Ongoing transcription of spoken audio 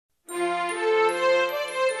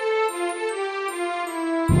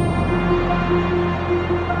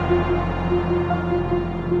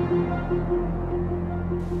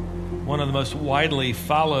the most widely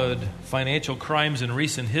followed financial crimes in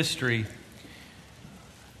recent history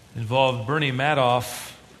involved Bernie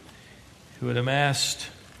Madoff, who had amassed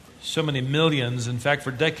so many millions. In fact,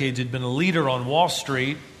 for decades, he'd been a leader on Wall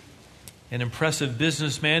Street, an impressive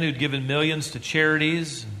businessman who'd given millions to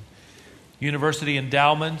charities, university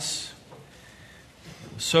endowments,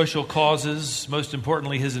 social causes, most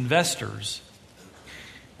importantly, his investors.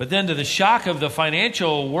 But then, to the shock of the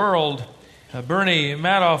financial world, Bernie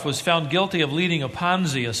Madoff was found guilty of leading a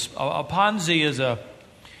Ponzi. A Ponzi is an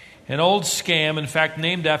old scam, in fact,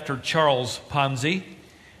 named after Charles Ponzi,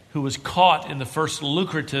 who was caught in the first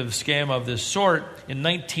lucrative scam of this sort in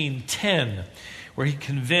 1910, where he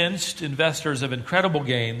convinced investors of incredible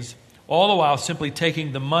gains, all the while simply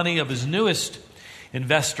taking the money of his newest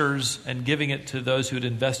investors and giving it to those who had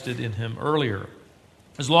invested in him earlier.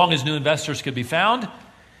 As long as new investors could be found,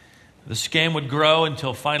 the scam would grow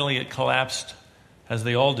until finally it collapsed, as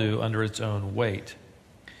they all do, under its own weight.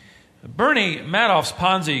 Bernie Madoff's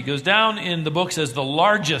Ponzi goes down in the books as the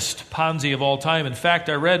largest Ponzi of all time. In fact,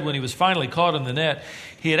 I read when he was finally caught on the net,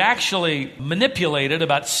 he had actually manipulated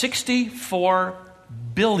about $64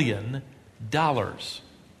 billion.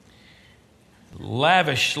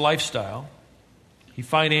 Lavish lifestyle. He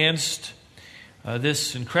financed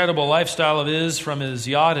this incredible lifestyle of his from his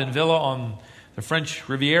yacht and villa on the French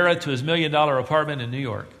Riviera to his $1 million apartment in New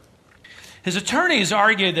York. His attorneys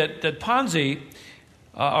argued that Ponzi,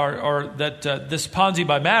 this Ponzi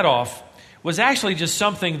by Madoff, was actually just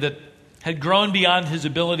something that had grown beyond his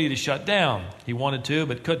ability to shut down. He wanted to,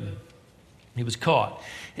 but couldn't. He was caught.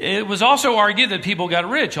 It was also argued that people got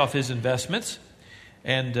rich off his investments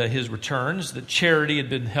and his returns, that charity had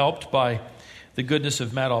been helped by the goodness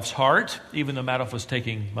of Madoff's heart, even though Madoff was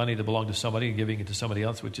taking money that belonged to somebody and giving it to somebody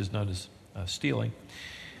else, which is known as stealing.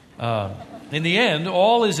 In the end,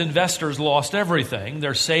 all his investors lost everything: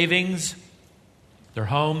 their savings, their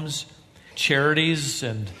homes, charities,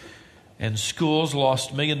 and schools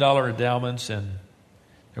lost $1 million endowments, and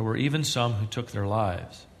there were even some who took their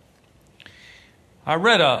lives. I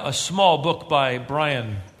read a small book by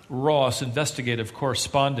Brian Ross, investigative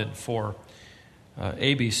correspondent for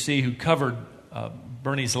ABC, who covered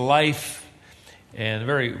Bernie's life and a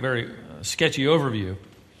very, very sketchy overview.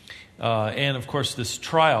 And, of course, this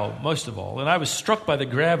trial, most of all. And I was struck by the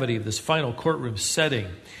gravity of this final courtroom setting.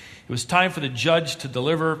 It was time for the judge to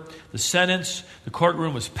deliver the sentence. The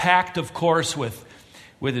courtroom was packed, of course, with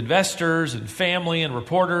investors and family and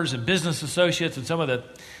reporters and business associates and some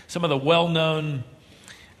of the well-known,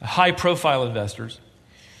 high-profile investors.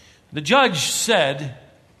 The judge said,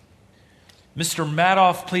 "Mr.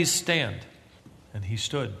 Madoff, please stand." And he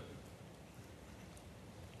stood.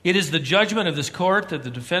 "It is the judgment of this court that the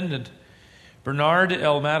defendant, Bernard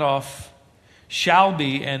L. Madoff, shall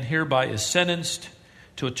be and hereby is sentenced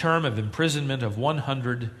to a term of imprisonment of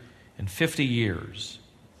 150 years.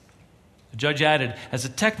 The judge added, "As a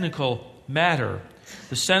technical matter,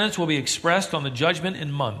 the sentence will be expressed on the judgment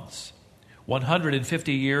in months.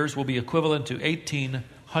 150 years will be equivalent to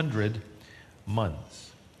 1,800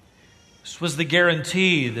 months. This was the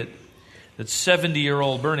guarantee that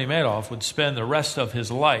 70-year-old Bernie Madoff would spend the rest of his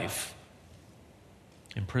life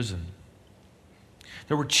in prison.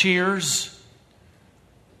 There were cheers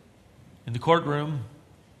in the courtroom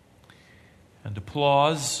and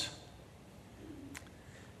applause,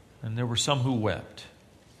 and there were some who wept,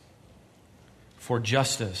 for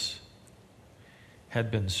justice had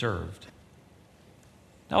been served.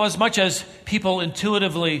 Now, as much as people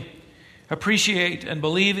intuitively appreciate and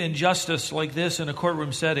believe in justice like this in a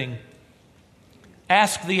courtroom setting,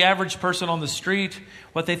 ask the average person on the street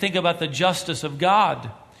what they think about the justice of God,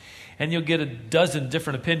 and you'll get a dozen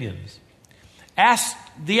different opinions. Ask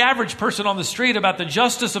the average person on the street about the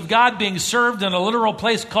justice of God being served in a literal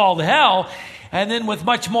place called hell, and then with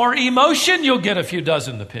much more emotion, you'll get a few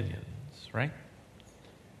dozen opinions, right?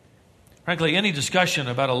 Frankly, any discussion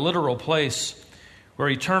about a literal place where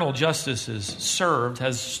eternal justice is served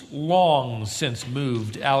has long since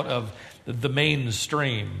moved out of the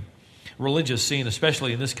mainstream religious scene,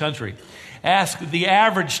 especially in this country. Ask the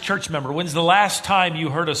average church member, when's the last time you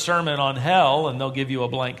heard a sermon on hell? And they'll give you a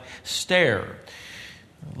blank stare.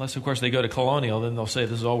 Unless, of course, they go to Colonial, then they'll say,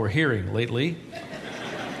 this is all we're hearing lately.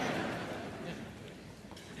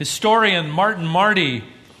 Historian Martin Marty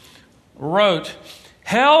wrote,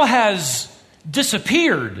 hell has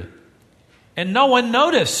disappeared and no one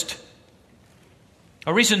noticed.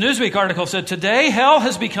 A recent Newsweek article said, today hell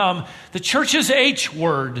has become the church's H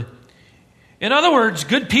word. In other words,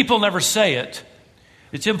 good people never say it.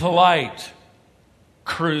 It's impolite,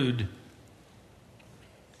 crude.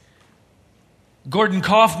 Gordon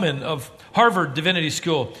Kaufman of Harvard Divinity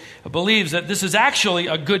School believes that this is actually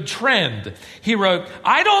a good trend. He wrote,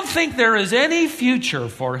 "I don't think there is any future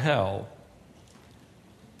for hell."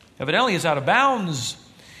 Evidently, it's out of bounds.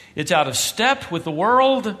 It's out of step with the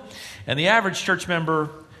world, and the average church member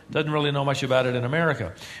doesn't really know much about it in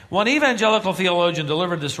America. One evangelical theologian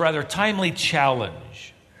delivered this rather timely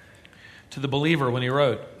challenge to the believer when he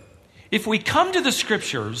wrote, "If we come to the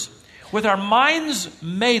Scriptures with our minds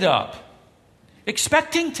made up,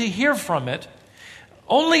 expecting to hear from it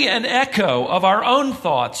only an echo of our own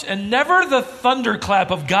thoughts and never the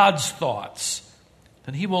thunderclap of God's thoughts,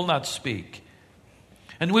 then He will not speak.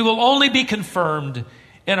 And we will only be confirmed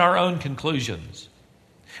in our own conclusions.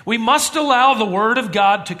 We must allow the Word of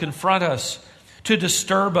God to confront us, to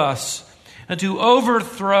disturb us, and to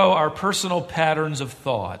overthrow our personal patterns of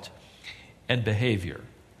thought and behavior."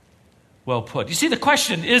 Well put. You see, the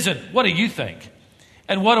question isn't, what do you think?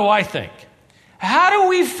 And what do I think? How do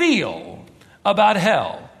we feel about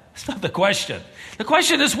hell? That's not the question. The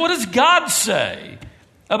question is, what does God say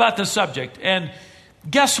about the subject? And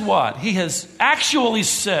guess what? He has actually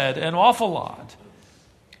said an awful lot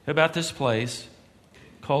about this place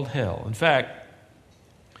called hell. In fact,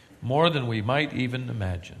 more than we might even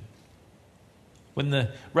imagine. When the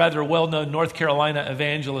rather well-known North Carolina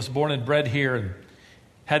evangelist, born and bred here and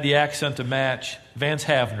had the accent to match, Vance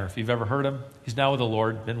Havner, if you've ever heard him, he's now with the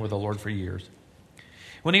Lord, been with the Lord for years.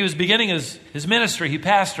 When he was beginning his ministry, he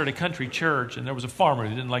pastored a country church, and there was a farmer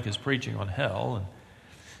who didn't like his preaching on hell. And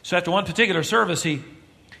so after one particular service, he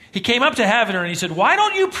came up to Havner and he said, "Why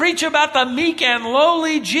don't you preach about the meek and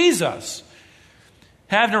lowly Jesus?"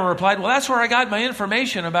 Havner replied, "Well, that's where I got my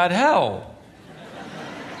information about hell."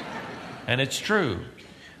 And it's true.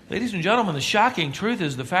 Ladies and gentlemen, the shocking truth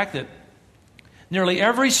is the fact that nearly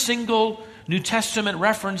every single New Testament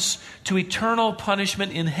reference to eternal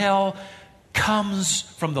punishment in hell comes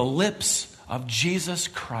from the lips of Jesus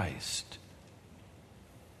Christ.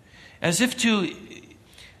 As if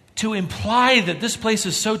to imply that this place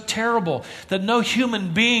is so terrible that no human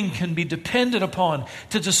being can be depended upon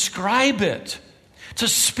to describe it, to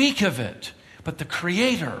speak of it, but the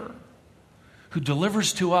Creator who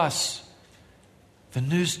delivers to us the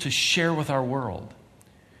news to share with our world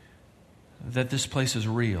that this place is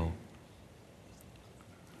real.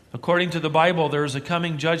 According to the Bible, there is a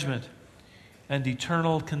coming judgment and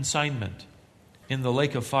eternal consignment in the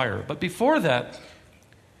lake of fire. But before that,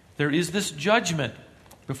 there is this judgment.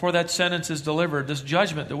 Before that sentence is delivered, this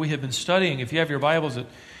judgment that we have been studying. If you have your Bibles at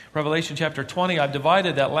Revelation chapter 20, I've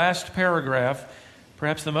divided that last paragraph,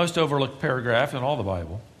 perhaps the most overlooked paragraph in all the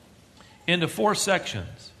Bible, into 4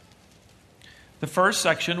 sections. The first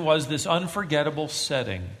section was this unforgettable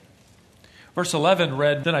setting. Verse 11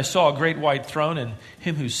 read, "Then I saw a great white throne and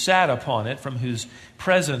him who sat upon it, from whose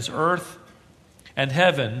presence earth and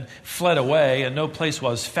heaven fled away, and no place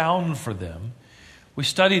was found for them." We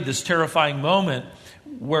studied this terrifying moment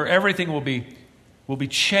where everything will be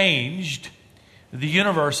changed, the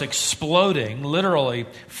universe exploding, literally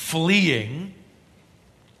fleeing,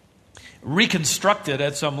 reconstructed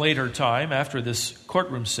at some later time after this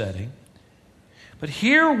courtroom setting. But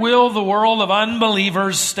here will the world of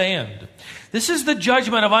unbelievers stand. This is the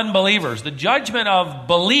judgment of unbelievers. The judgment of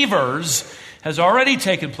believers has already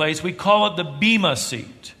taken place. We call it the Bema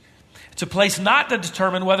seat. It's a place not to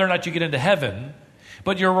determine whether or not you get into heaven,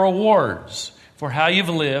 but your rewards for how you've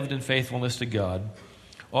lived in faithfulness to God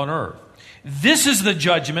on earth. This is the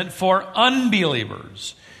judgment for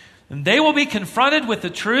unbelievers. And they will be confronted with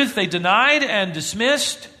the truth they denied and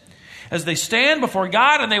dismissed as they stand before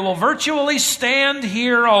God, and they will virtually stand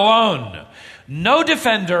here alone. No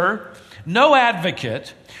defender, no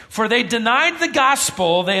advocate, for they denied the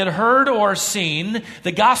gospel they had heard or seen,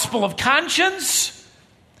 the gospel of conscience,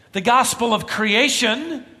 the gospel of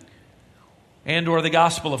creation, and or the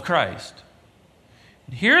gospel of Christ.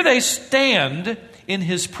 Here they stand in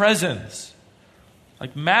His presence.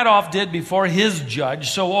 Like Madoff did before his judge,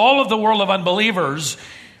 so all of the world of unbelievers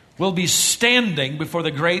will be standing before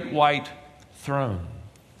the great white throne.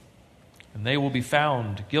 And they will be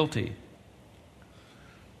found guilty.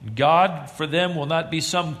 God for them will not be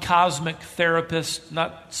some cosmic therapist,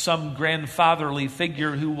 not some grandfatherly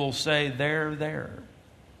figure who will say, there.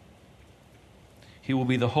 He will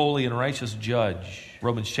be the holy and righteous judge.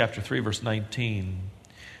 Romans chapter 3, verse 19.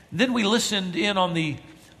 Then we listened in on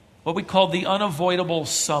what we call the unavoidable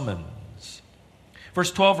summons.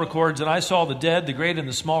 Verse 12 records, "And I saw the dead, the great and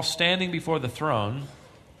the small, standing before the throne."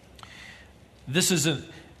 This isn't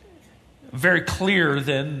very clear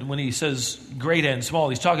then when he says great and small.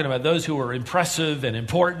 He's talking about those who are impressive and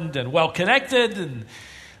important and well-connected. And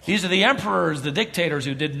these are the emperors, the dictators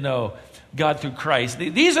who didn't know God through Christ.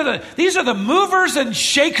 These are the movers and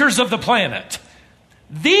shakers of the planet.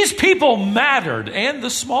 These people mattered, and the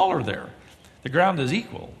small are there. The ground is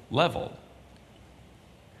equal, level.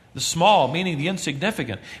 The small, meaning the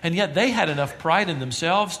insignificant. And yet they had enough pride in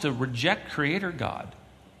themselves to reject Creator God.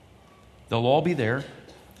 They'll all be there,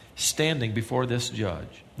 standing before this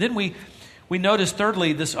judge. Then we notice,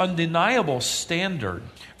 thirdly, this undeniable standard.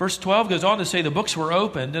 Verse 12 goes on to say the books were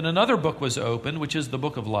opened, and another book was opened, which is the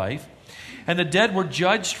book of life. And the dead were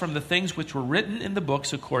judged from the things which were written in the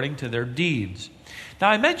books according to their deeds. Now,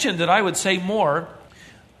 I mentioned that I would say more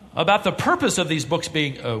about the purpose of these books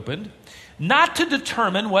being opened, not to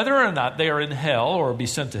determine whether or not they are in hell or be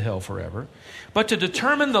sent to hell forever, but to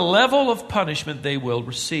determine the level of punishment they will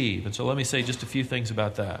receive. And so let me say just a few things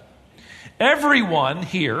about that. Everyone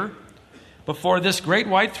here, before this great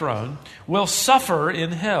white throne, will suffer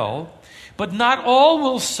in hell, but not all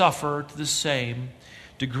will suffer to the same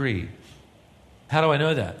degree. How do I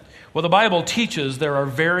know that? Well, the Bible teaches there are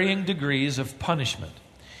varying degrees of punishment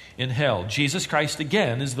in hell. Jesus Christ,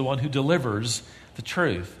 again, is the one who delivers the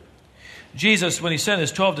truth. Jesus, when he sent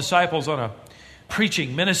his 12 disciples on a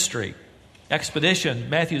preaching ministry expedition,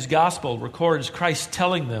 Matthew's gospel records Christ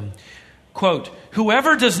telling them, quote,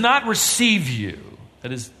 "Whoever does not receive you,"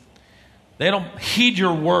 that is, they don't heed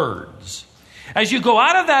your words, "as you go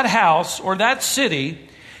out of that house or that city,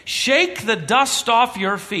 shake the dust off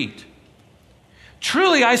your feet.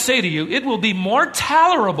 Truly, I say to you, it will be more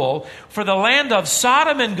tolerable for the land of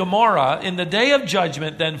Sodom and Gomorrah in the day of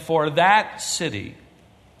judgment than for that city."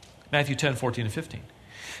 Matthew 10, 14 and 15.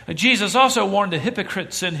 Jesus also warned the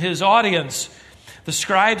hypocrites in his audience, the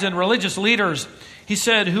scribes and religious leaders. He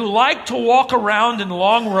said, "Who like to walk around in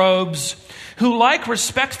long robes, who like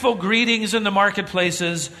respectful greetings in the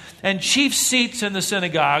marketplaces and chief seats in the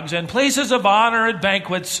synagogues and places of honor at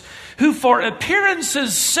banquets, who for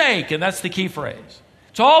appearance's sake," and that's the key phrase.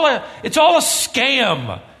 It's all a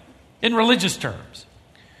scam in religious terms.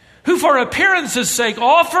 "Who for appearance's sake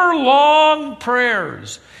offer long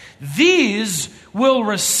prayers, these will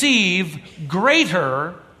receive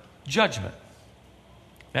greater judgment."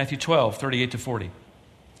 Matthew 12, 38 to 40.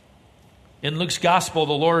 In Luke's gospel,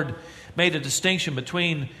 the Lord made a distinction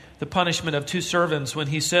between the punishment of two servants when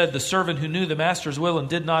he said, "The servant who knew the master's will and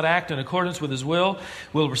did not act in accordance with his will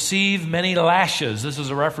receive many lashes." This is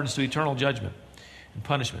a reference to eternal judgment and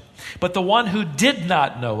punishment. "But the one who did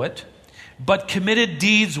not know it, but committed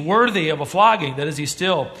deeds worthy of a flogging," that is, he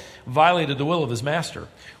still violated the will of his master,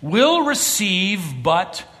 "will receive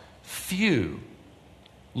but few."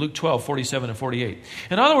 Luke 12, 47 and 48.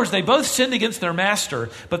 In other words, they both sinned against their master,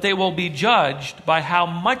 but they will be judged by how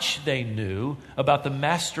much they knew about the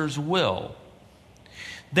master's will.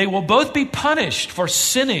 They will both be punished for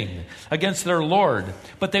sinning against their Lord,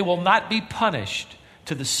 but they will not be punished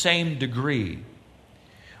to the same degree.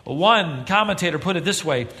 One commentator put it this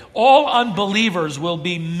way: all unbelievers will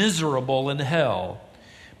be miserable in hell,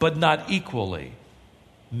 but not equally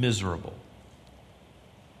miserable.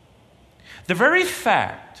 The very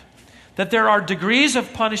fact that there are degrees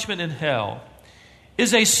of punishment in hell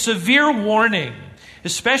is a severe warning,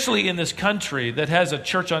 especially in this country that has a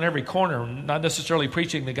church on every corner, not necessarily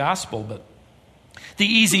preaching the gospel, but the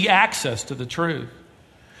easy access to the truth.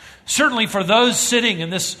 Certainly for those sitting in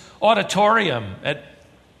this auditorium at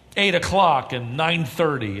 8 o'clock and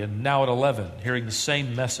 9:30 and now at 11, hearing the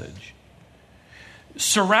same message,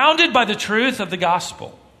 surrounded by the truth of the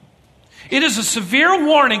gospel. It is a severe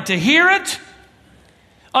warning to hear it,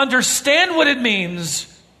 understand what it means,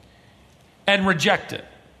 and reject it.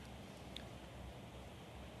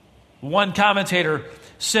 One commentator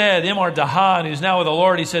said, Imar Dahan, who's now with the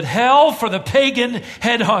Lord, he said, "Hell for the pagan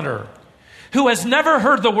headhunter who has never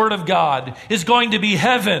heard the word of God is going to be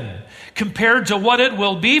heaven compared to what it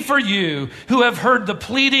will be for you who have heard the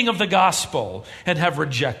pleading of the gospel and have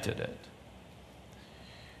rejected it."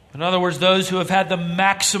 In other words, those who have had the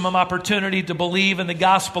maximum opportunity to believe in the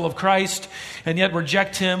gospel of Christ and yet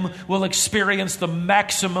reject him will experience the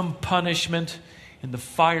maximum punishment in the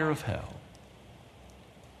fire of hell.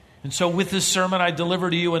 And so with this sermon, I deliver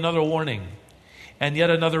to you another warning and yet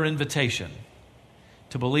another invitation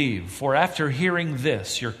to believe. For after hearing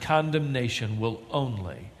this, your condemnation will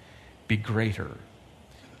only be greater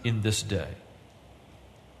in this day.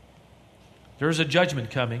 There is a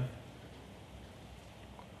judgment coming.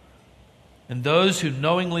 And those who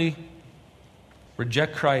knowingly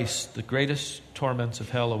reject Christ, the greatest torments of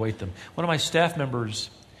hell await them. One of my staff members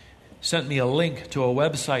sent me a link to a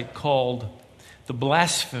website called The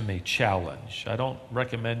Blasphemy Challenge. I don't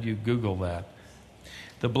recommend you Google that.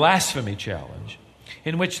 The Blasphemy Challenge,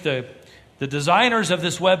 in which the designers of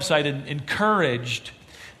this website encouraged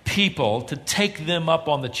people to take them up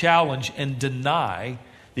on the challenge and deny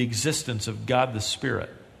the existence of God the Spirit.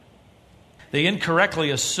 They incorrectly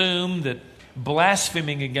assume that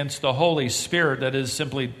blaspheming against the Holy Spirit, that is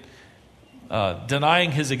simply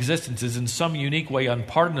denying his existence, is in some unique way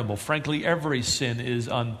unpardonable. Frankly, every sin is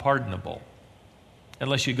unpardonable.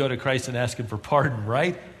 Unless you go to Christ and ask him for pardon,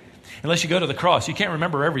 right? Unless you go to the cross. You can't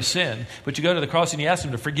remember every sin, but you go to the cross and you ask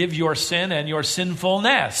him to forgive your sin and your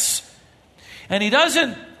sinfulness. And he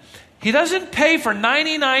doesn't pay for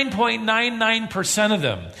 99.99% of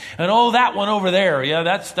them. And that one over there, yeah,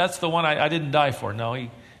 that's the one I didn't die for. No,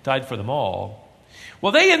 he died for them all.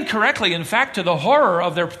 Well, they incorrectly, in fact, to the horror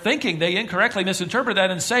of their thinking, they incorrectly misinterpret that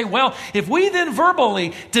and say, well, if we then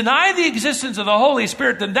verbally deny the existence of the Holy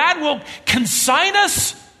Spirit, then that will consign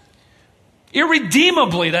us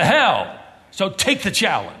irredeemably to hell. So take the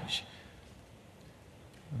challenge.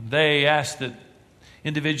 They ask that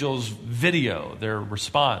individuals video their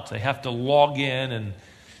response. They have to log in and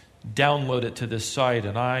download it to this site.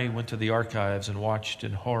 And I went to the archives and watched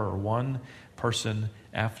in horror one person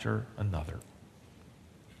after another.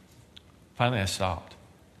 Finally, I stopped.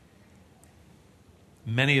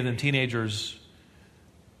 Many of them teenagers,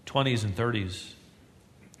 20s and 30s,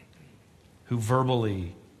 who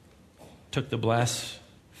verbally took the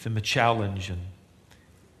blasphemy challenge and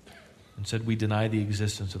said, we deny the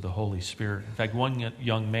existence of the Holy Spirit. In fact, one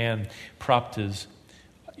young man propped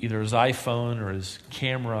either his iPhone or his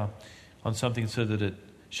camera on something so that it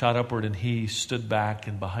shot upward, and he stood back,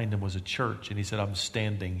 and behind him was a church. And he said, I'm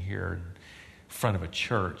standing here in front of a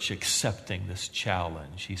church accepting this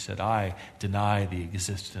challenge. He said, I deny the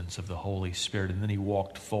existence of the Holy Spirit. And then he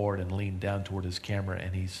walked forward and leaned down toward his camera,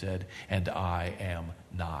 and he said, and I am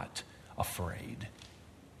not afraid.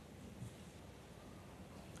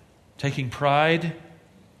 Taking pride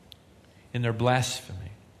in their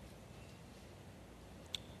blasphemy,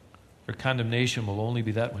 their condemnation will only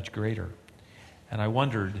be that much greater. And I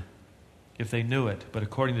wondered if they knew it, but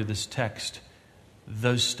according to this text,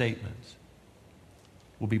 those statements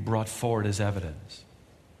will be brought forward as evidence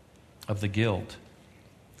of the guilt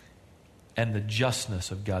and the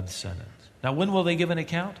justness of God's sentence. Now, when will they give an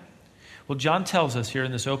account? Well, John tells us here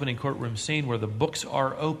in this opening courtroom scene where the books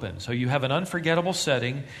are open. So you have an unforgettable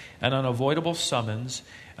setting, an unavoidable summons,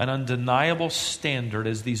 an undeniable standard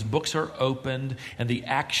as these books are opened, and the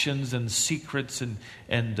actions and secrets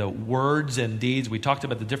and words and deeds. We talked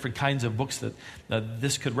about the different kinds of books that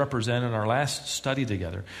this could represent in our last study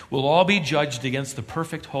together. Will all be judged against the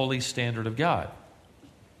perfect holy standard of God.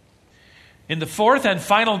 In the fourth and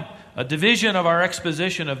final division of our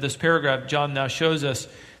exposition of this paragraph, John now shows us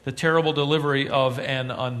the terrible delivery of an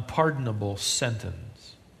unpardonable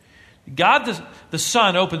sentence. God the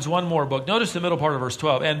Son opens one more book. Notice the middle part of verse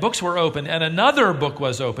 12. And books were opened, and another book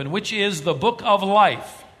was opened, which is the book of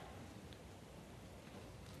life.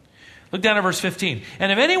 Look down at verse 15.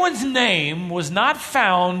 And if anyone's name was not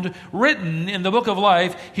found written in the book of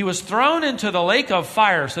life, he was thrown into the lake of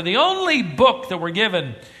fire. So the only book that we're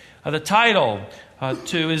given the title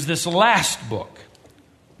to is this last book,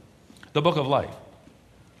 the book of life.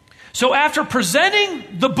 So after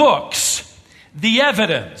presenting the books, the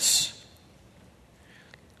evidence,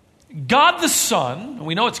 God the Son, and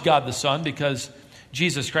we know it's God the Son because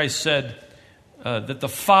Jesus Christ said that the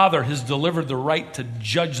Father has delivered the right to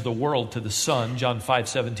judge the world to the Son, John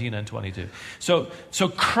 5:17 and 22. So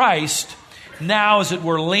Christ now, as it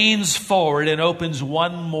were, leans forward and opens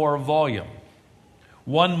one more volume,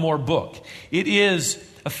 one more book. It is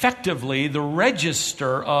effectively the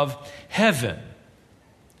register of heaven.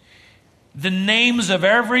 The names of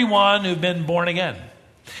everyone who've been born again,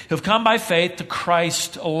 who've come by faith to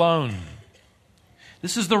Christ alone.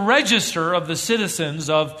 This is the register of the citizens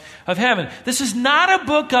of heaven. This is not a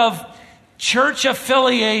book of church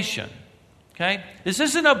affiliation. Okay? This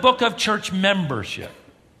isn't a book of church membership.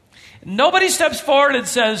 Nobody steps forward and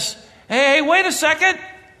says, hey, wait a second.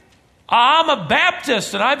 I'm a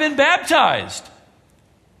Baptist and I've been baptized.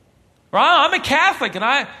 Or I'm a Catholic and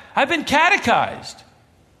I've been catechized.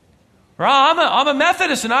 Or I'm a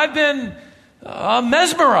Methodist and I've been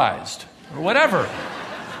mesmerized, or whatever.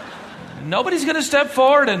 Nobody's going to step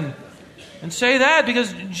forward and say that,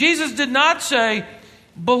 because Jesus did not say,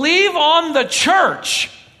 believe on the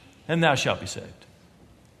church and thou shalt be saved.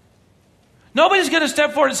 Nobody's going to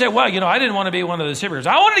step forward and say, well, I didn't want to be one of those hypocrites.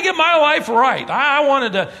 I wanted to get my life right. I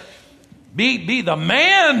wanted to be the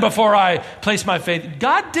man before I placed my faith.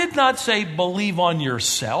 God did not say, believe on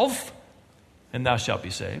yourself and thou shalt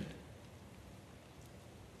be saved.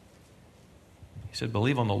 He said,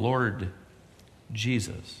 believe on the Lord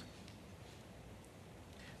Jesus,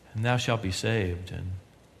 and thou shalt be saved. And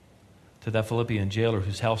to that Philippian jailer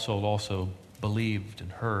whose household also believed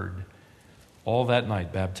and heard, all that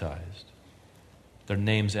night baptized. Their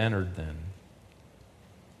names entered then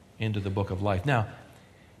into the book of life. Now,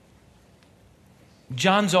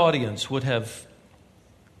 John's audience would have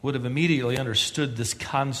immediately understood this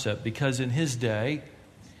concept, because in his day,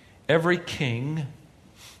 every king,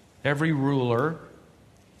 every ruler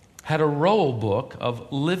had a roll book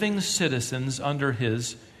of living citizens under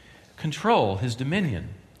his control, his dominion.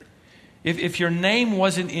 If your name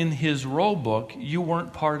wasn't in his roll book, you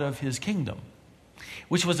weren't part of his kingdom,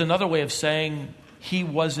 which was another way of saying he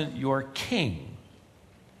wasn't your king.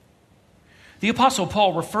 The Apostle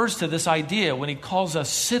Paul refers to this idea when he calls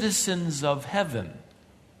us citizens of heaven.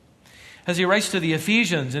 As he writes to the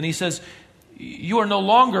Ephesians, and he says, you are no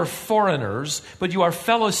longer foreigners, but you are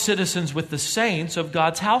fellow citizens with the saints of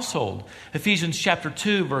God's household. Ephesians chapter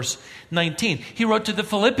 2, verse 19. He wrote to the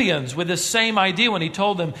Philippians with this same idea when he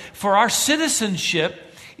told them, for our citizenship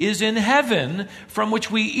is in heaven, from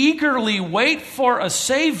which we eagerly wait for a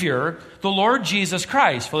Savior, the Lord Jesus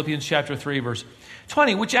Christ. Philippians chapter 3, verse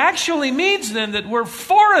 20, which actually means then that we're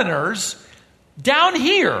foreigners down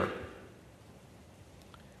here.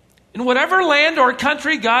 In whatever land or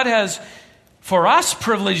country God has, for us,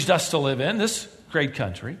 privileged us to live in, this great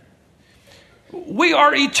country, we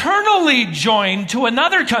are eternally joined to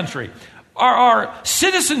another country. Our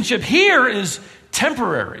citizenship here is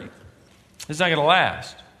temporary. It's not going to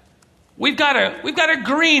last. We've got a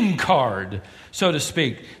green card, so to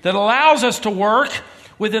speak, that allows us to work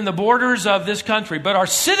within the borders of this country, but our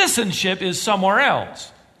citizenship is somewhere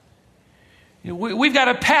else. We've got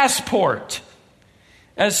a passport.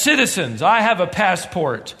 As citizens, I have a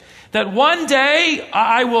passport that one day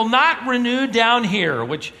I will not renew down here,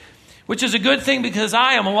 which is a good thing, because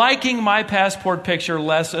I am liking my passport picture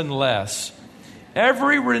less and less.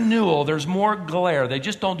 Every renewal, there's more glare. They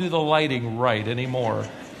just don't do the lighting right anymore.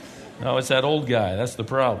 No, it's that old guy. That's the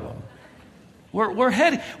problem. We're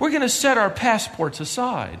going to set our passports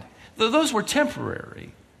aside. Those were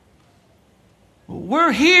temporary.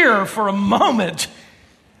 We're here for a moment,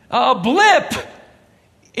 a blip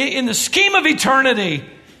in the scheme of eternity.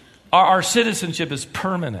 Our citizenship is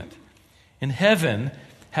permanent. In heaven,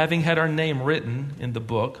 having had our name written in the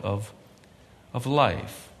book of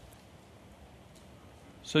life.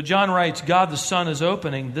 So John writes, God the Son is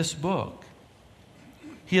opening this book.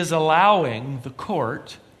 He is allowing the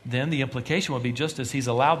court, then the implication would be, just as he's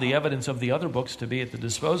allowed the evidence of the other books to be at the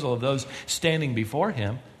disposal of those standing before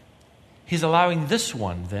him, he's allowing this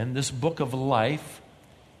one then, this book of life,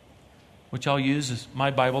 which I'll use as my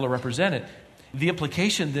Bible to represent it. The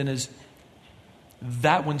implication then is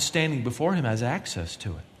that one standing before him has access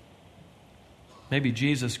to it. Maybe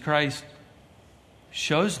Jesus Christ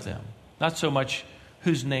shows them, not so much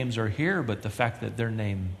whose names are here, but the fact that their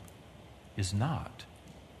name is not.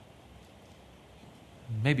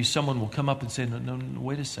 Maybe someone will come up and say, no,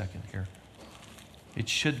 wait a second here. It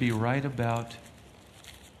should be right about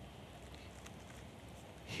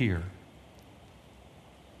here.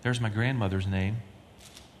 There's my grandmother's name.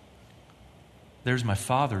 There's my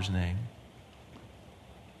father's name.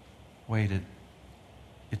 Wait,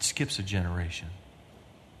 it skips a generation.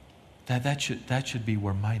 That should be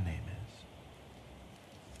where my name is.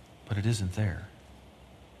 But it isn't there.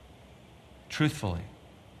 Truthfully,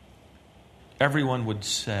 everyone would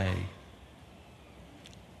say,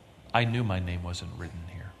 I knew my name wasn't written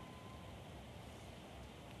here.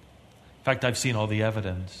 In fact, I've seen all the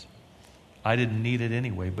evidence. I didn't need it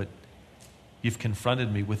anyway, but you've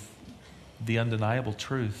confronted me with the undeniable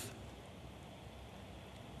truth.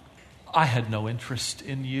 I had no interest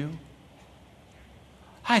in you.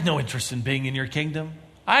 I had no interest in being in your kingdom.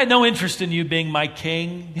 I had no interest in you being my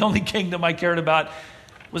king. The only kingdom I cared about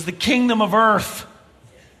was the kingdom of earth.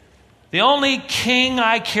 The only king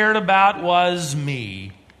I cared about was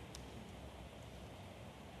me.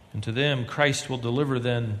 And to them, Christ will deliver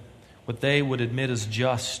then what they would admit as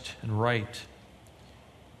just and right.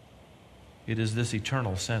 It is this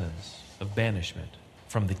eternal sentence of banishment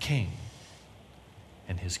from the king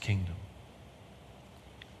and his kingdom.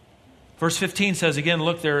 Verse 15 says again,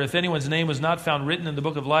 look there, if anyone's name was not found written in the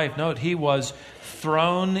book of life, note, he was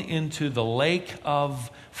thrown into the lake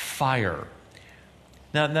of fire.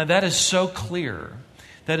 Now that is so clear.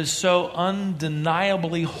 That is so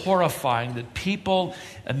undeniably horrifying that people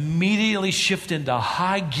immediately shift into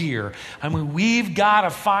high gear. I mean, we've got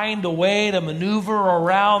to find a way to maneuver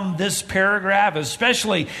around this paragraph,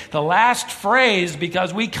 especially the last phrase,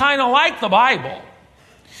 because we kind of like the Bible.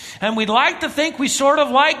 And we'd like to think we sort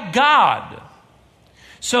of like God.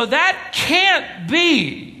 So that can't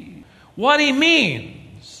be what he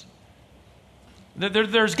means.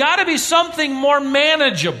 There's got to be something more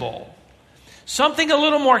manageable, something a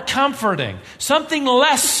little more comforting, something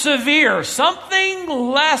less severe, something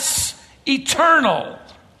less eternal.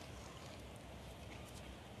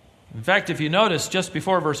 In fact, if you notice, just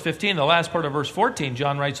before verse 15, the last part of verse 14,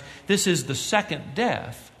 John writes, this is the second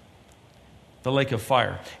death, the lake of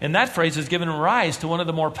fire. And that phrase has given rise to one of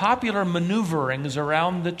the more popular maneuverings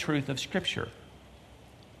around the truth of Scripture.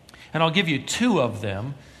 And I'll give you two of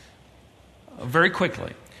them very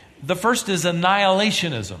quickly. The first is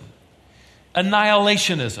annihilationism.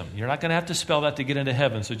 Annihilationism. You're not going to have to spell that to get into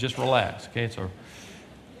heaven, so just relax. Okay, it's a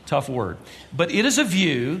tough word. But it is a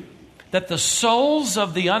view that the souls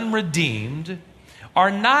of the unredeemed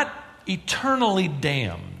are not eternally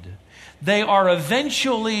damned. They are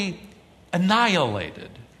eventually annihilated,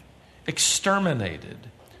 exterminated,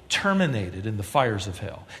 terminated in the fires of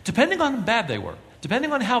hell. Depending on how bad they were,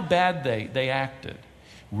 depending on how bad they acted.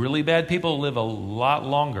 Really bad people live a lot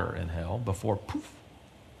longer in hell before poof.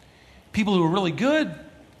 People who are really good,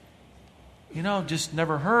 just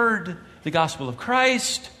never heard the gospel of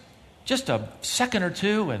Christ, just a second or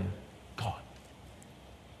two and gone.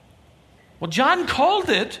 Well, John called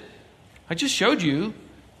it, I just showed you,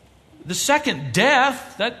 the second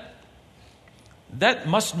death. That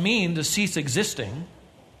must mean to cease existing.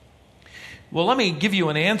 Well, let me give you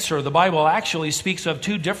an answer. The Bible actually speaks of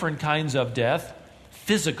two different kinds of death,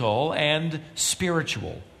 physical and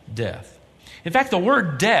spiritual death. In fact, the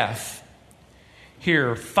word death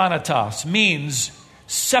here, thanatos, means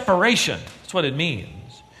separation. That's what it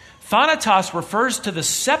means. Thanatos refers to the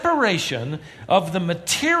separation of the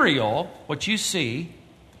material, what you see,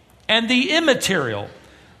 and the immaterial,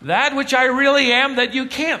 that which I really am that you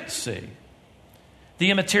can't see. The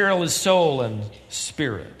immaterial is soul and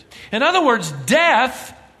spirit. In other words,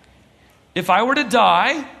 death, if I were to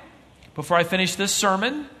die before I finish this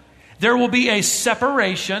sermon, there will be a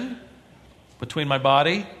separation between my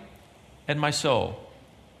body and my soul.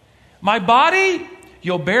 My body,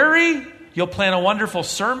 you'll bury, you'll plan a wonderful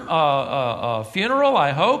funeral,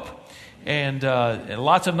 I hope, and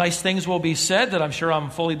lots of nice things will be said that I'm sure I'm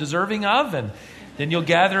fully deserving of, and then you'll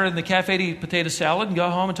gather in the cafe to eat potato salad and go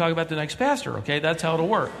home and talk about the next pastor, okay? That's how it'll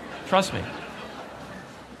work. Trust me.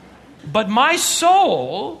 But my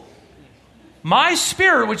soul, my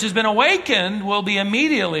spirit, which has been awakened, will be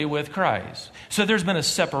immediately with Christ. So there's been a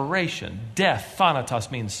separation. Death,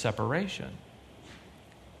 thanatos, means separation.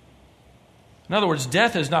 In other words,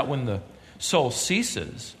 death is not when the soul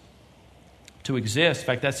ceases to exist. In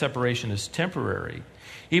fact, that separation is temporary.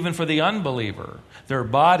 Even for the unbeliever, their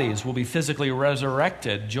bodies will be physically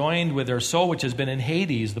resurrected, joined with their soul, which has been in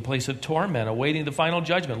Hades, the place of torment, awaiting the final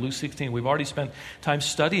judgment. Luke 16, we've already spent time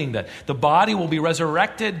studying that. The body will be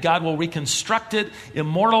resurrected. God will reconstruct it,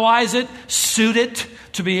 immortalize it, suit it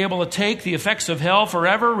to be able to take the effects of hell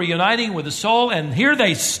forever, reuniting with the soul, and here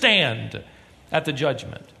they stand at the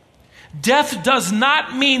judgment. Death does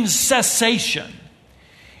not mean cessation.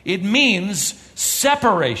 It means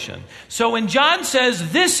separation. So when John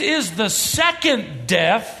says this is the second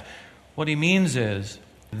death, what he means is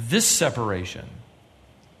this separation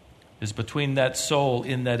is between that soul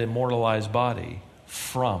in that immortalized body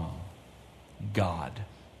from God.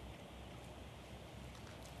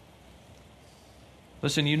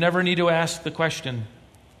 Listen, you never need to ask the question,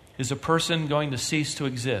 is a person going to cease to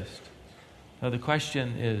exist? No, the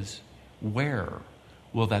question is, where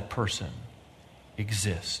will that person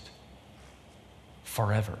exist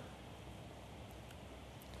forever?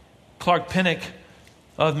 Clark Pinnock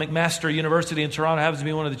of McMaster University in Toronto happens to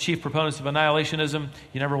be one of the chief proponents of annihilationism.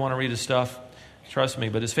 You never want to read his stuff, trust me,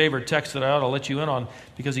 but his favorite text that I ought to let you in on,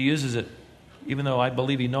 because he uses it, even though I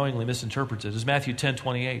believe he knowingly misinterprets it, is Matthew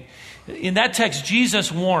 10:28. In that text,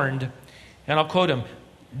 Jesus warned, and I'll quote him,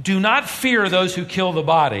 "Do not fear those who kill the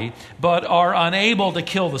body, but are unable to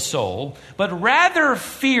kill the soul, but rather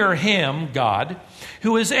fear him," God,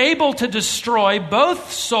 "who is able to destroy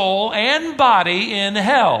both soul and body in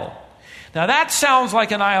hell." Now that sounds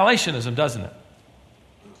like annihilationism, doesn't it?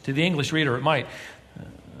 To the English reader, it might.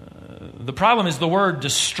 The problem is the word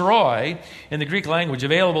destroy in the Greek language,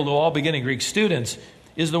 available to all beginning Greek students,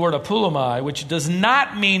 is the word apulomai, which does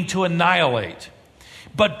not mean to annihilate,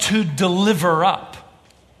 but to deliver up.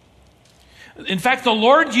 In fact, the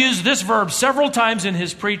Lord used this verb several times in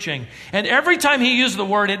his preaching, and every time he used the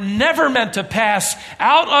word, it never meant to pass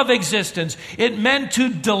out of existence. It meant to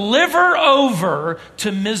deliver over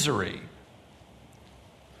to misery.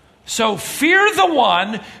 So fear the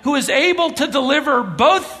one who is able to deliver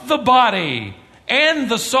both the body and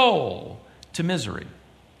the soul to misery,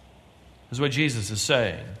 is what Jesus is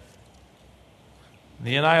saying.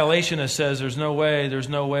 The annihilationist says there's no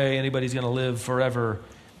way anybody's going to live forever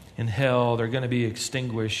in hell. They're going to be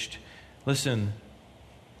extinguished. Listen,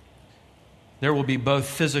 there will be both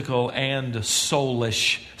physical and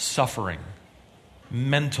soulish suffering,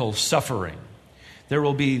 mental suffering. There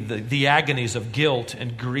will be the agonies of guilt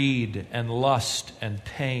and greed and lust and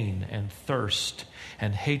pain and thirst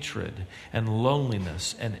and hatred and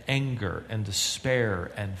loneliness and anger and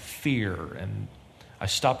despair and fear. And I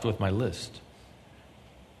stopped with my list.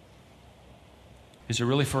 Is it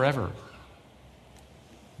really forever?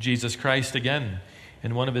 Jesus Christ, again,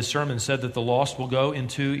 in one of his sermons, said that the lost will go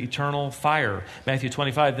into eternal fire. Matthew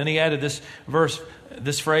 25. Then he added this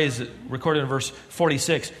phrase recorded in verse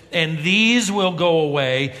 46. And these will go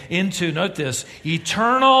away into, note this,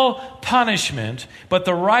 eternal punishment, but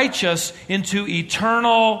the righteous into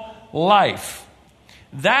eternal life.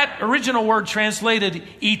 That original word translated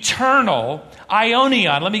eternal,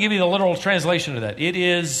 aionion. Let me give you the literal translation of that. It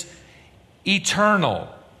is eternal.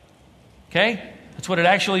 Okay? That's what it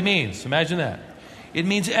actually means. Imagine that. It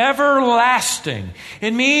means everlasting.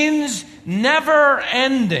 It means never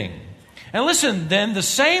ending. And listen, then, the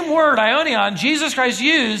same word, aionion, Jesus Christ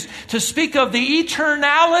used to speak of the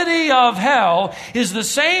eternality of hell is the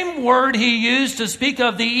same word he used to speak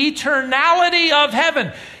of the eternality of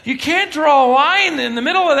heaven. You can't draw a line in the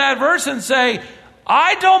middle of that verse and say,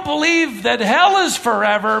 I don't believe that hell is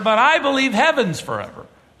forever, but I believe heaven's forever.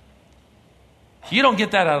 You don't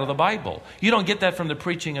get that out of the Bible. You don't get that from the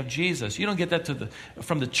preaching of Jesus. You don't get that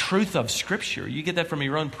from the truth of Scripture. You get that from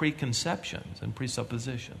your own preconceptions and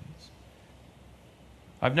presuppositions.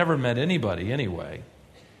 I've never met anybody, anyway,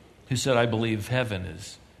 who said, I believe heaven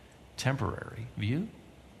is temporary. Have you?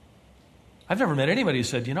 I've never met anybody who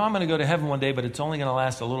said, I'm going to go to heaven one day, but it's only going to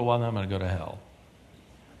last a little while, and then I'm going to go to hell.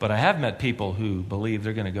 But I have met people who believe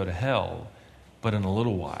they're going to go to hell, but in a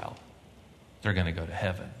little while, they're going to go to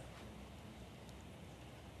heaven.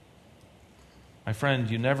 My friend,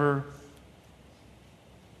 you never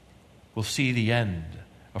will see the end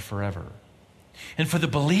of forever. And for the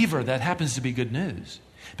believer, that happens to be good news,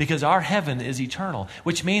 because our heaven is eternal,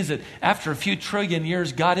 which means that after a few trillion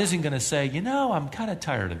years, God isn't going to say, I'm kind of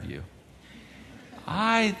tired of you.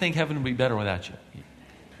 I think heaven would be better without you.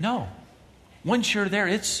 No. Once you're there,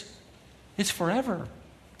 it's forever.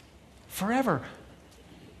 Forever.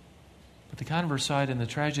 But the converse side and the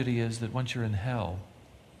tragedy is that once you're in hell,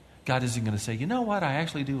 God isn't going to say, what, I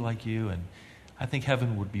actually do like you, and I think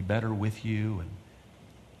heaven would be better with you, and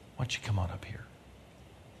why don't you come on up here?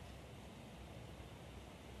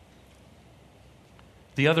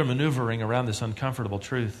 The other maneuvering around this uncomfortable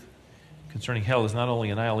truth concerning hell is not only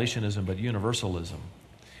annihilationism, but universalism.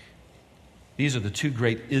 These are the two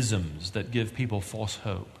great isms that give people false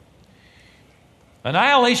hope.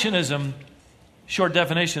 Annihilationism, short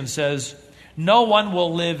definition, says no one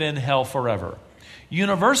will live in hell forever.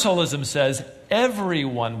 Universalism says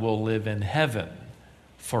everyone will live in heaven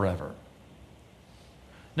forever.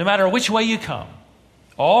 No matter which way you come,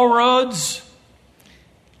 all roads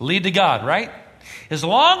lead to God, right? As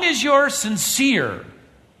long as you're sincere,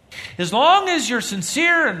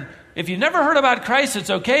 and if you've never heard about Christ, it's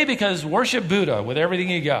okay, because worship Buddha with everything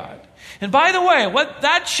you got. And by the way, what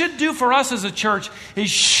that should do for us as a church is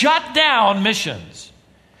shut down missions,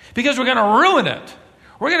 because we're going to ruin it.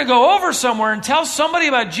 We're going to go over somewhere and tell somebody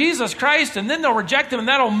about Jesus Christ, and then they'll reject him, and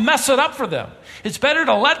that'll mess it up for them. It's better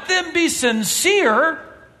to let them be sincere,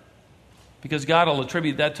 because God will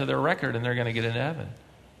attribute that to their record, and they're going to get into heaven.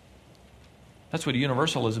 That's what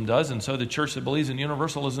universalism does, and so the church that believes in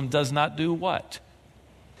universalism does not do what?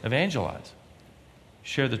 Evangelize.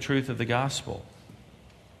 Share the truth of the gospel.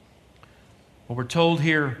 Well, we're told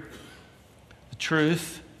here the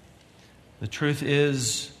truth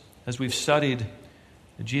is, as we've studied,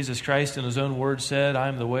 Jesus Christ in his own word said, I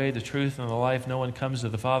am the way, the truth, and the life. No one comes to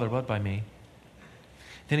the Father but by me.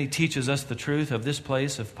 Then he teaches us the truth of this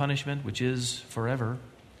place of punishment, which is forever.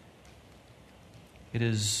 It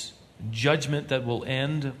is judgment that will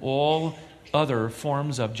end all other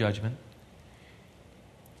forms of judgment.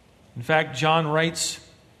 In fact, John writes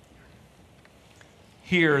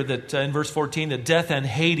here that in verse 14, that death and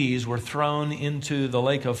Hades were thrown into the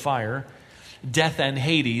lake of fire. Death and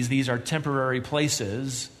Hades, these are temporary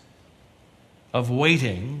places of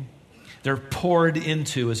waiting. They're poured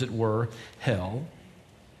into, as it were, hell.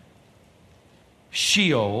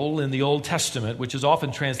 Sheol in the Old Testament, which is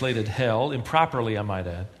often translated hell, improperly I might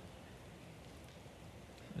add.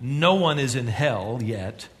 No one is in hell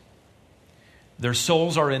yet. Their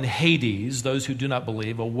souls are in Hades, those who do not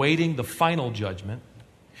believe, awaiting the final judgment.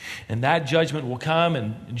 And that judgment will come,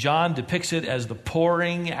 and John depicts it as the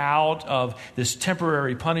pouring out of this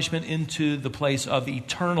temporary punishment into the place of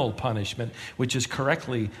eternal punishment, which is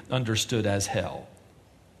correctly understood as hell,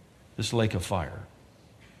 this lake of fire.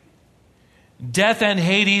 Death and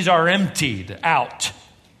Hades are emptied out.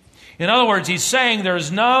 In other words, he's saying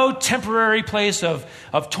there's no temporary place of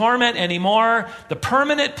torment anymore. The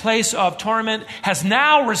permanent place of torment has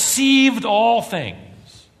now received all things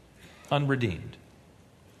unredeemed.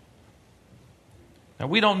 Now,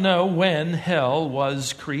 we don't know when hell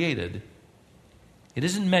was created. It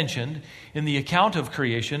isn't mentioned in the account of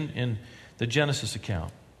creation in the Genesis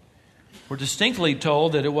account. We're distinctly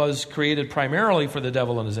told that it was created primarily for the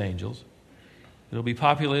devil and his angels. It'll be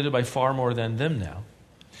populated by far more than them now.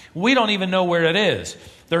 We don't even know where it is.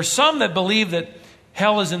 There are some that believe that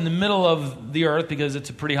hell is in the middle of the earth because it's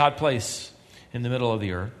a pretty hot place in the middle of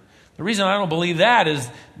the earth. The reason I don't believe that is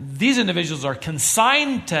these individuals are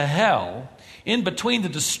consigned to hell in between the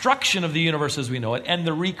destruction of the universe as we know it and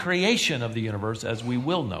the recreation of the universe as we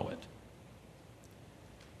will know it.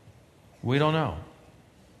 We don't know.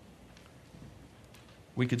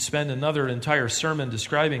 We could spend another entire sermon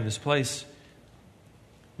describing this place,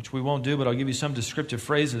 which we won't do, but I'll give you some descriptive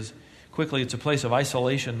phrases. Quickly, it's a place of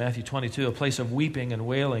isolation, Matthew 22, a place of weeping and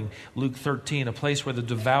wailing, Luke 13, a place where the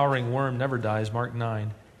devouring worm never dies, Mark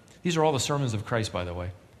 9. These are all the sermons of Christ, by the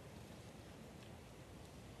way.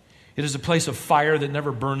 It is a place of fire that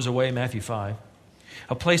never burns away, Matthew 5.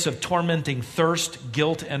 A place of tormenting thirst,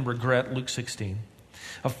 guilt, and regret, Luke 16.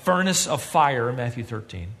 A furnace of fire, Matthew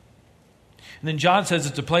 13. And then John says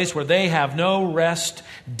it's a place where they have no rest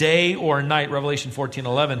day or night, Revelation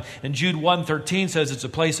 14:11. And Jude 1:13 says it's a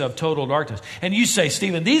place of total darkness. And you say,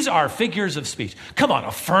 Stephen, these are figures of speech. Come on,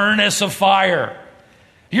 a furnace of fire.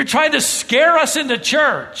 You're trying to scare us into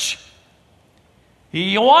church.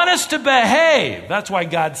 You want us to behave. That's why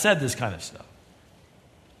God said this kind of stuff.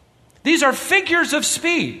 These are figures of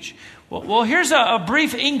speech. Well, here's a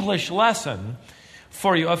brief English lesson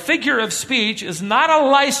for you. A figure of speech is not a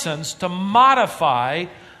license to modify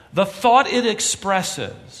the thought it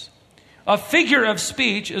expresses. A figure of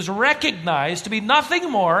speech is recognized to be nothing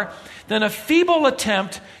more than a feeble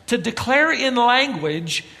attempt to declare in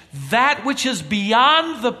language that which is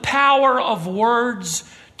beyond the power of words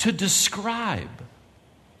to describe.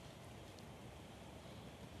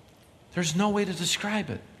 There's no way to describe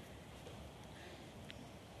it.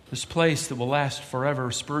 This place that will last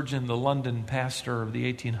forever, Spurgeon, the London pastor of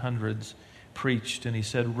the 1800s, preached, and he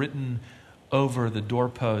said, written over the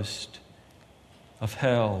doorpost of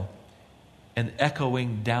hell and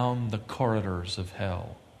echoing down the corridors of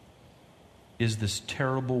hell is this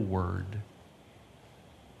terrible word,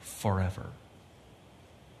 forever.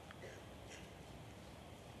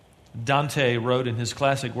 Dante wrote in his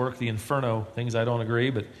classic work, The Inferno, things I don't agree,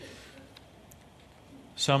 but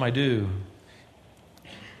some I do.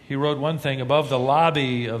 He wrote one thing: above the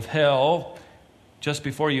lobby of hell, just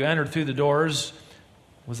before you entered through the doors,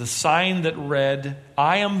 was a sign that read,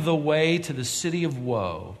 I am the way to the city of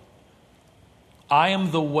woe. I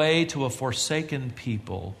am the way to a forsaken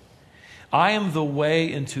people. I am the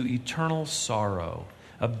way into eternal sorrow.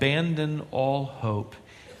 Abandon all hope,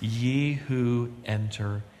 ye who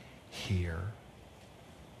enter here.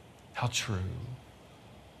 How true.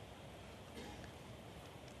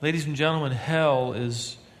 Ladies and gentlemen, hell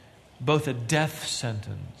is both a death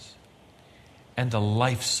sentence and a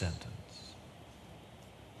life sentence.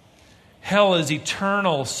 Hell is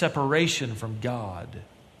eternal separation from God.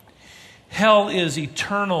 Hell is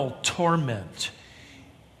eternal torment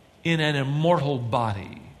in an immortal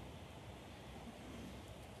body,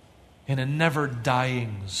 in a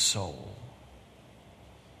never-dying soul.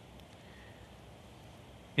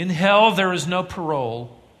 In hell, there is no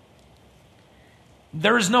parole.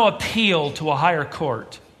 There is no appeal to a higher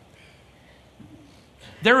court.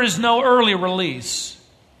 There is no early release.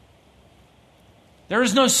 There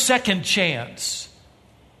is no second chance.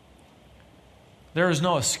 There is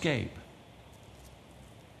no escape.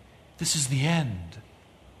 This is the end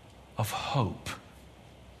of hope.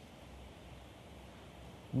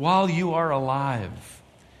 While you are alive,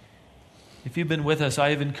 if you've been with us, I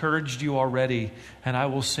have encouraged you already, and I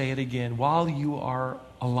will say it again. While you are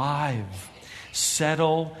alive,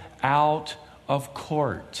 settle out of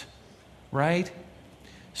court, right?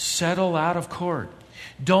 Settle out of court.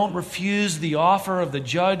 Don't refuse the offer of the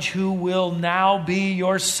judge who will now be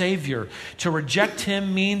your Savior. To reject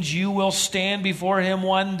him means you will stand before him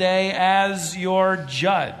one day as your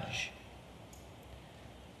judge.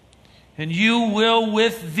 And you will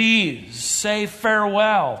with these say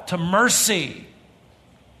farewell to mercy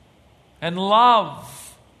and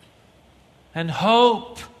love and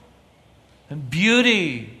hope and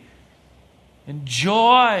beauty and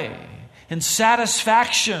joy and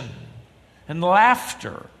satisfaction and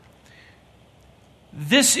laughter.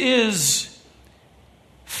 This is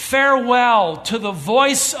farewell to the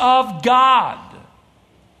voice of God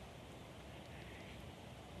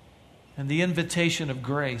and the invitation of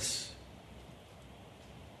grace.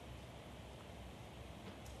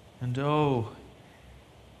 And oh,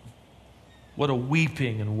 what a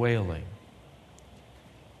weeping and wailing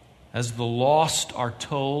as the lost are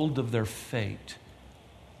told of their fate.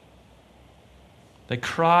 They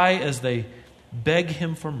cry as they beg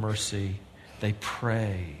Him for mercy. They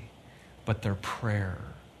pray, but their prayer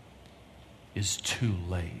is too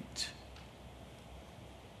late.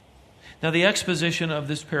 Now, the exposition of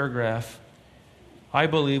this paragraph, I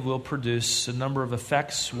believe, will produce a number of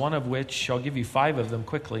effects, one of which, I'll give you 5 of them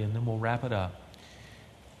quickly, and then we'll wrap it up,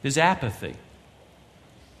 is apathy.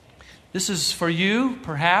 This is for you,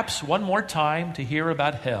 perhaps, one more time to hear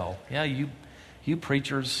about hell. Yeah, you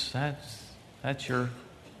preachers, that's your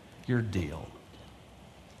deal.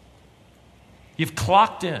 You've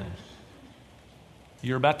clocked in.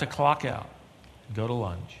 You're about to clock out and go to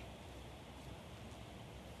lunch.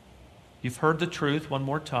 You've heard the truth one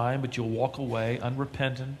more time, but you'll walk away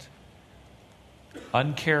unrepentant,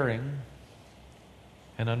 uncaring,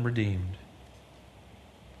 and unredeemed.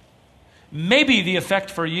 Maybe the effect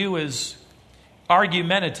for you is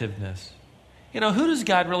argumentativeness. Who does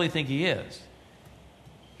God really think He is?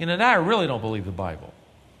 Now I really don't believe the Bible.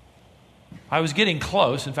 I was getting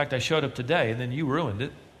close. In fact, I showed up today, and then you ruined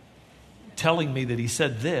it, telling me that He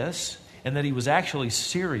said this, and that He was actually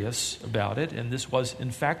serious about it, and this was,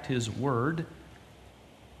 in fact, His word.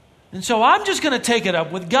 And so I'm just going to take it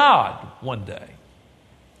up with God one day.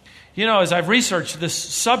 As I've researched this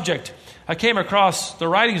subject, I came across the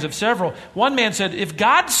writings of several. One man said, if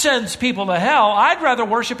God sends people to hell, I'd rather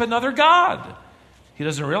worship another God. He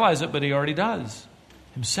doesn't realize it, but he already does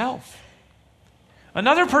himself.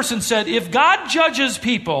 Another person said, if God judges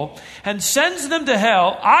people and sends them to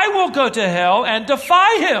hell, I will go to hell and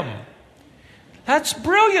defy Him. That's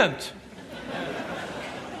brilliant.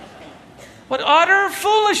 What utter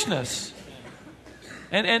foolishness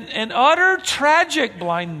and utter tragic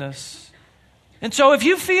blindness. And so if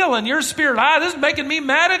you feel in your spirit, this is making me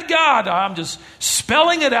mad at God, I'm just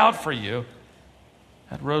spelling it out for you,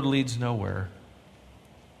 that road leads nowhere.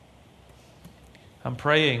 I'm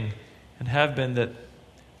praying and have been that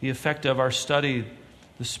the effect of our study,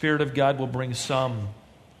 the Spirit of God will bring some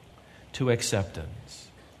to acceptance.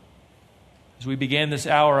 As we began this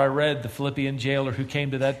hour, I read the Philippian jailer who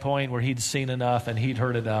came to that point where he'd seen enough and he'd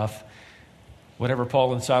heard enough. Whatever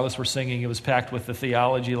Paul and Silas were singing, it was packed with the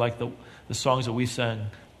theology like the songs that we sang.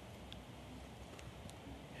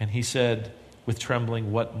 And he said, with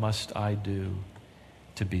trembling, what must I do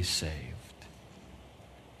to be saved?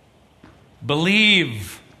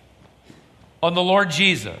 Believe on the Lord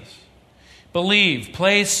Jesus. Believe.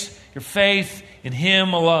 Place your faith in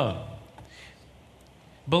Him alone.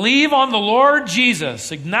 Believe on the Lord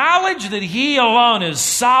Jesus. Acknowledge that He alone is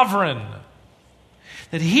sovereign.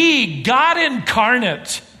 That He, God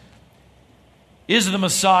incarnate, is the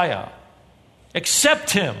Messiah.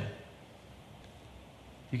 Accept Him.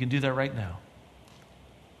 You can do that right now.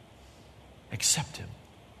 Accept Him.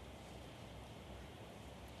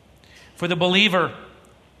 For the believer,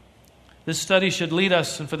 this study should lead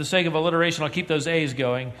us, and for the sake of alliteration, I'll keep those A's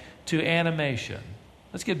going, to animation.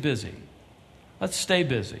 Let's get busy. Let's stay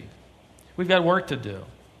busy. We've got work to do.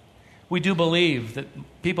 We do believe that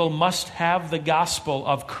people must have the gospel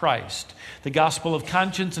of Christ. The gospel of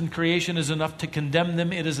conscience and creation is enough to condemn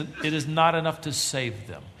them. It is not enough to save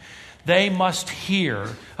them. They must hear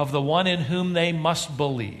of the one in whom they must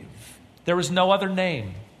believe. There is no other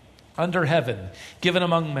name under heaven given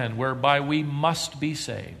among men whereby we must be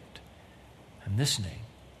saved. And this name.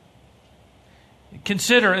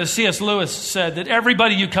 Consider, as C.S. Lewis said, that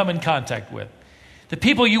everybody you come in contact with, the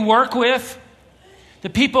people you work with, the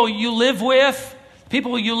people you live with,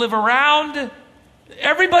 people you live around,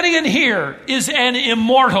 everybody in here is an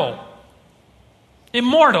immortal.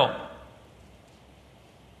 Immortal.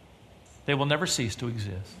 They will never cease to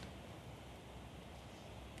exist.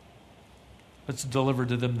 Let's deliver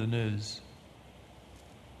to them the news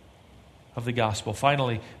of the gospel.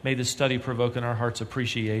 Finally, may this study provoke in our hearts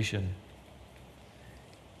appreciation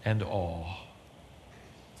and awe.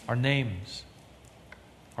 Our names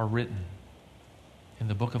are written in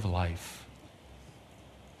the book of life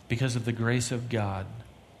because of the grace of God,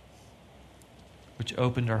 which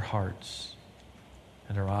opened our hearts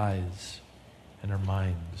and our eyes and our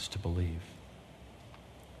minds to believe.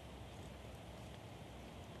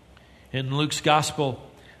 In Luke's gospel,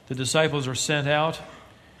 the disciples were sent out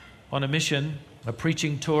on a mission, a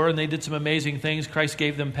preaching tour, and they did some amazing things. Christ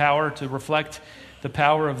gave them power to reflect the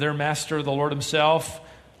power of their master, the Lord himself,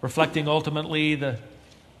 reflecting ultimately their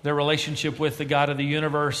relationship with the God of the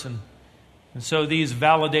universe. And so these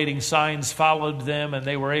validating signs followed them, and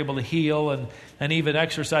they were able to heal and even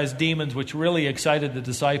exorcise demons, which really excited the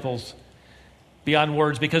disciples beyond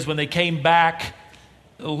words, because when they came back,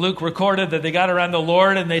 Luke recorded that they got around the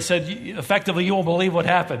Lord and they said, effectively, you won't believe what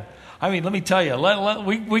happened. I mean, let me tell you,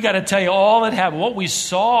 we got to tell you all that happened, what we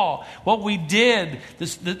saw, what we did.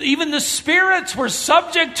 Even the spirits were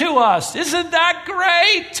subject to us. Isn't that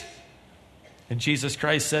great? And Jesus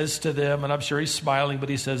Christ says to them, and I'm sure he's smiling, but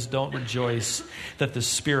he says, don't rejoice that the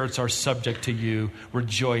spirits are subject to you.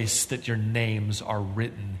 Rejoice that your names are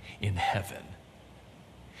written in heaven.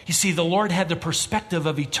 You see, the Lord had the perspective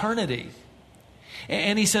of eternity.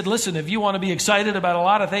 And he said, listen, if you want to be excited about a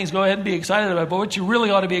lot of things, go ahead and be excited about it. But what you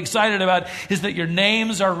really ought to be excited about is that your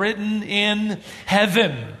names are written in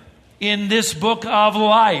heaven, in this book of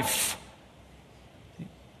life.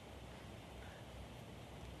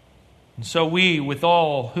 And so we, with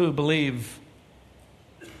all who believe,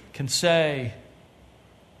 can say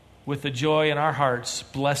with the joy in our hearts,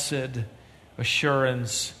 blessed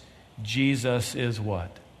assurance, Jesus is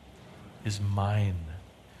what? Is mine.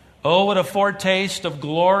 Oh, what a foretaste of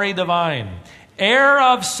glory divine, heir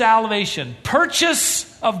of salvation,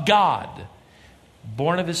 purchase of God,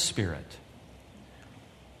 born of his Spirit,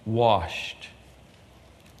 washed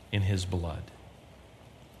in his blood.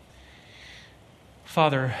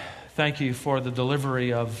 Father, thank you for the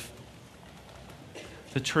delivery of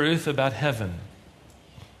the truth about heaven,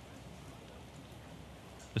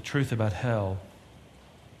 the truth about hell.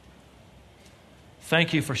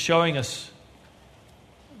 Thank you for showing us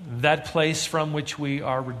that place from which we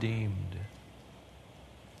are redeemed.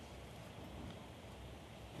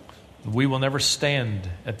 We will never stand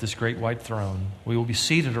at this great white throne. We will be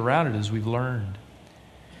seated around it as we've learned.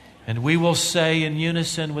 And we will say in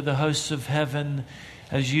unison with the hosts of heaven,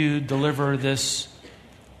 as you deliver this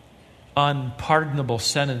unpardonable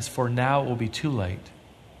sentence, for now it will be too late.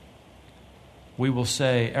 We will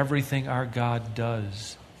say, everything our God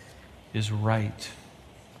does is right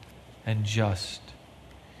and just.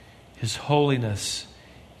 His holiness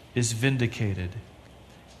is vindicated.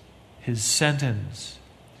 His sentence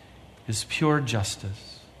is pure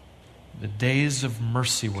justice. The days of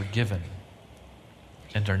mercy were given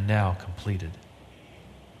and are now completed.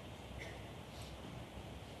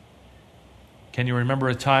 Can you remember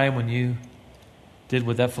a time when you did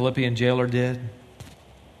what that Philippian jailer did?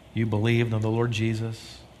 You believed in the Lord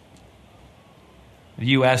Jesus.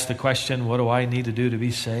 You asked the question, what do I need to do to be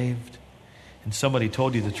saved? And somebody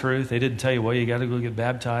told you the truth. They didn't tell you, well, you got to go get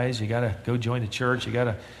baptized. You got to go join the church. You got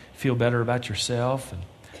to feel better about yourself and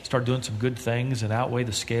start doing some good things and outweigh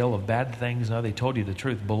the scale of bad things. No, they told you the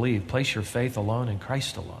truth. Believe. Place your faith alone in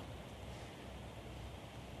Christ alone.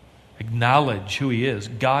 Acknowledge who he is,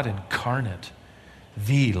 God incarnate,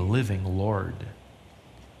 the living Lord.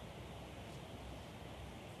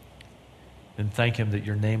 And thank him that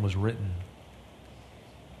your name was written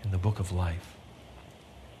in the book of life.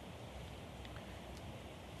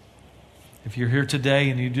 If you're here today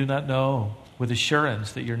and you do not know with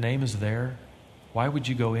assurance that your name is there, why would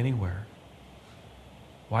you go anywhere?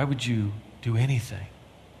 Why would you do anything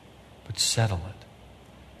but settle it?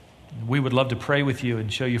 We would love to pray with you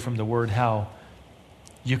and show you from the Word how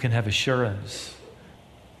you can have assurance.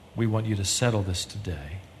 We want you to settle this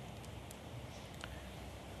today.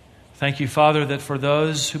 Thank you, Father, that for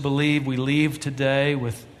those who believe, we leave today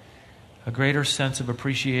with a greater sense of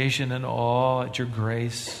appreciation and awe at your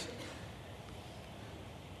grace.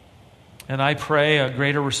 And I pray a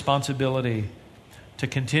greater responsibility to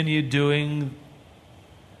continue doing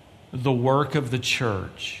the work of the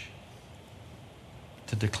church,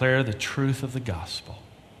 to declare the truth of the gospel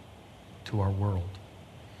to our world.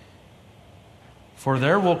 For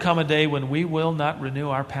there will come a day when we will not renew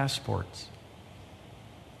our passports.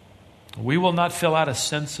 We will not fill out a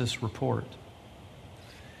census report.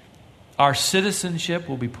 Our citizenship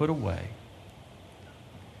will be put away.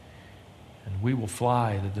 And we will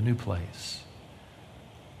fly to the new place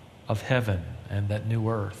of heaven and that new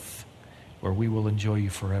earth where we will enjoy you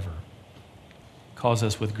forever. Cause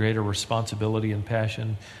us with greater responsibility and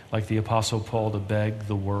passion, like the Apostle Paul, to beg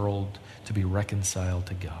the world to be reconciled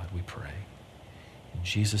to God, we pray. In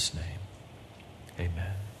Jesus' name,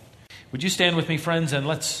 amen. Would you stand with me, friends, and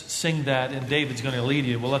let's sing that, and David's going to lead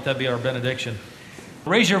you. We'll let that be our benediction.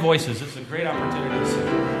 Raise your voices. It's a great opportunity to sing.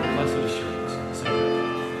 Blessed assurance. Sing it.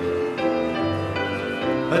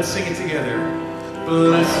 Let's sing it together.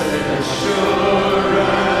 Blessed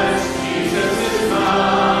assurance.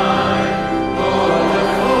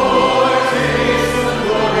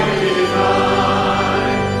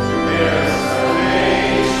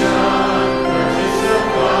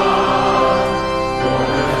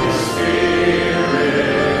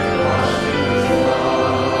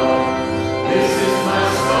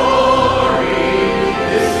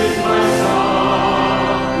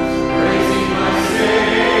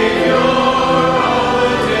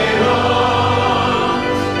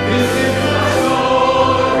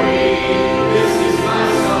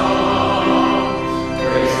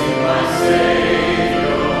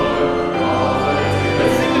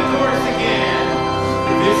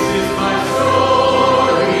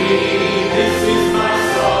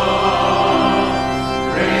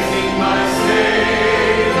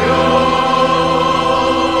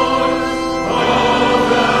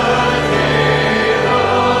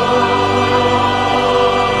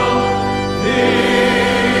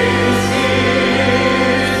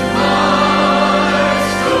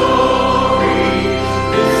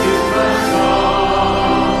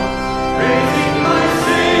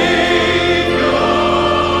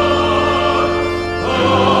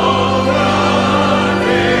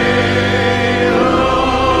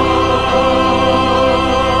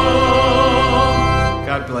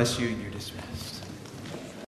 bless you and your